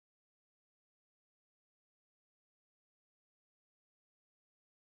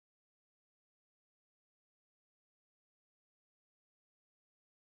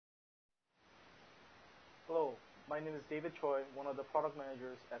My name is David Choi, one of the product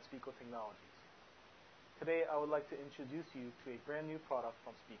managers at Speco Technologies. Today I would like to introduce you to a brand new product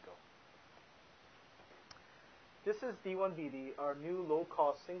from Speco. This is D1BD, our new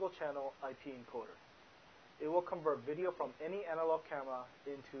low-cost single-channel IP encoder. It will convert video from any analog camera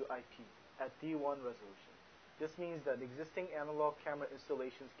into IP at D1 resolution. This means that existing analog camera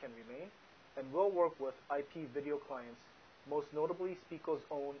installations can remain and will work with IP video clients, most notably Speco's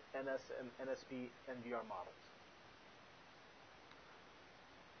own NS and NSB NVR models.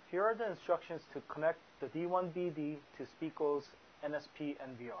 Here are the instructions to connect the D1BD to Speco's NSP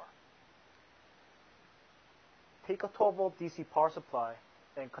NVR. Take a 12-volt DC power supply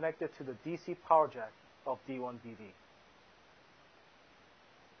and connect it to the DC power jack of D1BD.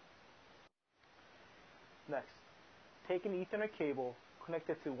 Next, take an Ethernet cable, connect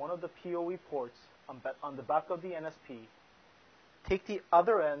it to one of the PoE ports on the back of the NSP. Take the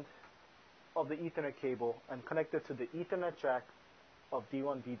other end of the Ethernet cable and connect it to the Ethernet jack of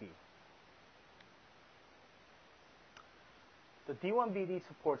D1BD. The D1BD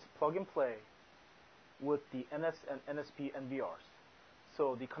supports plug and play with the NS and NSP NVRs,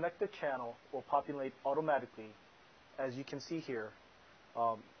 so the connected channel will populate automatically. As you can see here,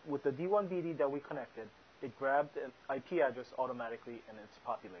 with the D1BD that we connected, it grabbed an IP address automatically and it's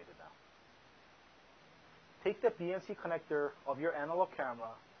populated now. Take the BNC connector of your analog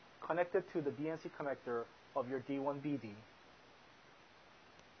camera, connect it to the BNC connector of your D1BD.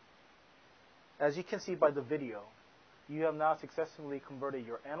 As you can see by the video, you have now successfully converted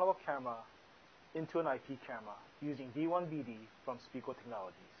your analog camera into an IP camera using D1BD from Speco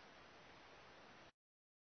Technologies.